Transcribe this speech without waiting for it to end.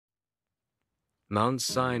Mount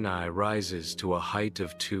Sinai rises to a height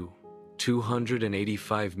of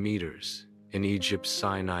 285 meters in Egypt's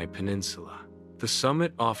Sinai Peninsula. The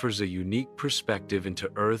summit offers a unique perspective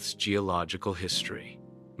into Earth's geological history.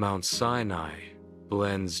 Mount Sinai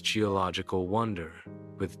blends geological wonder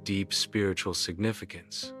with deep spiritual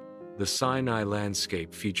significance. The Sinai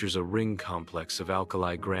landscape features a ring complex of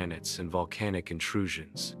alkali granites and volcanic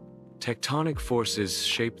intrusions. Tectonic forces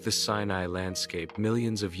shaped the Sinai landscape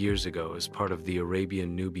millions of years ago as part of the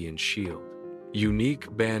Arabian-Nubian Shield. Unique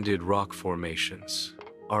banded rock formations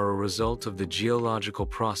are a result of the geological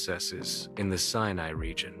processes in the Sinai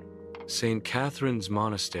region. St. Catherine's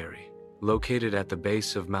Monastery, located at the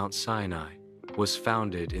base of Mount Sinai, was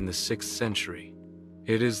founded in the 6th century.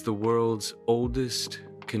 It is the world's oldest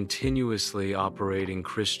continuously operating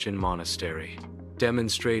Christian monastery,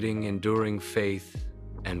 demonstrating enduring faith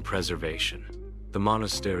and preservation. The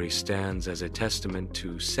monastery stands as a testament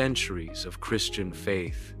to centuries of Christian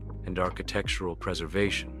faith and architectural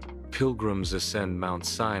preservation. Pilgrims ascend Mount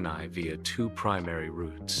Sinai via 2 primary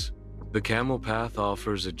routes. The camel path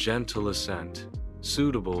offers a gentle ascent,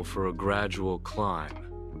 suitable for a gradual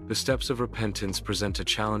climb. The steps of repentance present a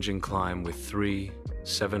challenging climb with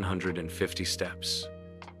 750 steps.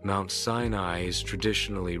 Mount Sinai is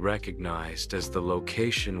traditionally recognized as the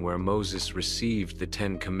location where Moses received the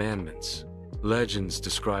 10 Commandments. Legends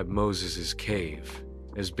describe Moses' cave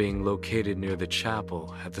as being located near the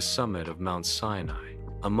chapel at the summit of Mount Sinai.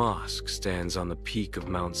 A mosque stands on the peak of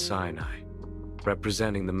Mount Sinai,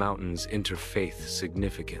 representing the mountain's interfaith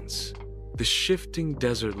significance. The shifting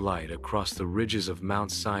desert light across the ridges of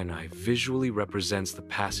Mount Sinai visually represents the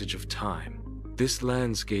passage of time. This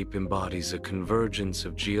landscape embodies a convergence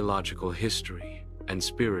of geological history and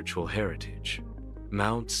spiritual heritage.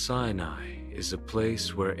 Mount Sinai is a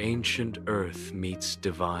place where ancient earth meets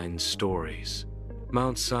divine stories.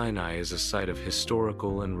 Mount Sinai is a site of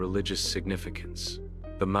historical and religious significance.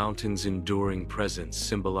 The mountain's enduring presence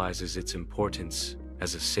symbolizes its importance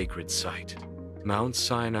as a sacred site. Mount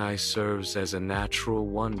Sinai serves as a natural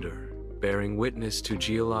wonder, bearing witness to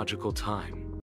geological time.